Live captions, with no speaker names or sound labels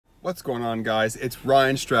What's going on, guys? It's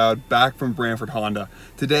Ryan Stroud back from Brantford Honda.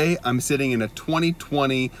 Today I'm sitting in a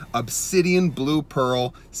 2020 Obsidian Blue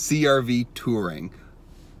Pearl CR-V Touring.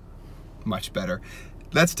 Much better.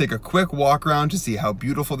 Let's take a quick walk around to see how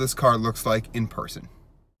beautiful this car looks like in person.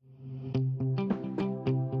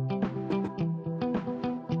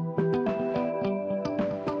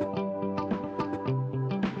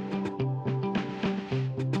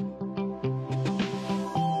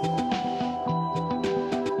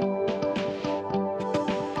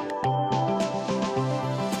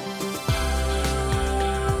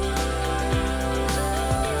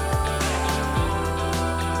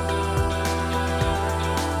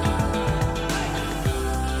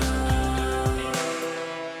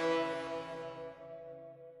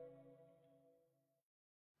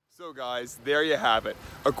 So guys, there you have it.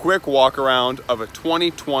 A quick walk around of a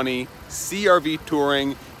 2020 CR-V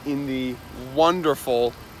Touring in the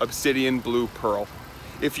wonderful Obsidian Blue Pearl.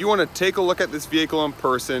 If you want to take a look at this vehicle in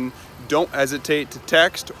person, don't hesitate to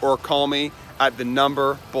text or call me at the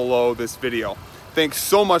number below this video. Thanks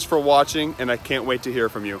so much for watching, and I can't wait to hear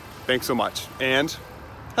from you. Thanks so much, and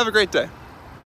have a great day.